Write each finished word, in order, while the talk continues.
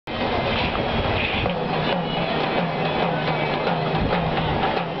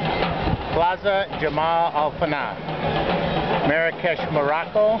Plaza Jamal Al Fana, Marrakech,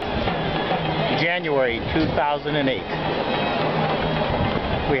 Morocco, January 2008.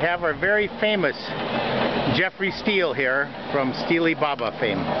 We have our very famous Jeffrey Steele here from Steely Baba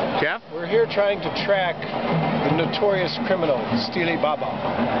fame. Jeff? We're here trying to track the notorious criminal, Steely Baba.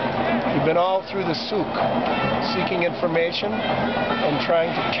 We've been all through the souk, seeking information and trying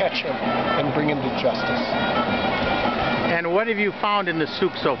to catch him and bring him to justice. And what have you found in the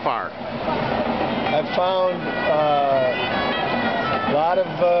souk so far? I've found a lot of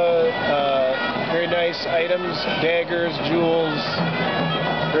very nice items, daggers, jewels,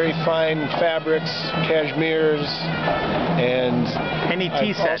 very fine fabrics, cashmeres, and any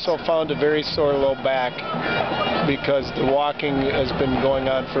tea sets? I've also found a very sore low back because the walking has been going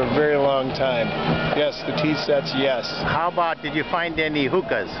on for a very long time. Yes, the tea sets, yes. How about, did you find any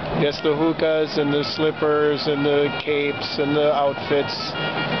hookahs? Yes, the hookahs and the slippers and the capes and the outfits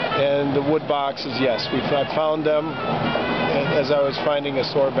and the wood boxes, yes. I found them. As I was finding a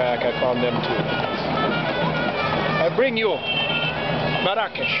sore back, I found them too. I bring you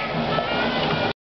Marrakech.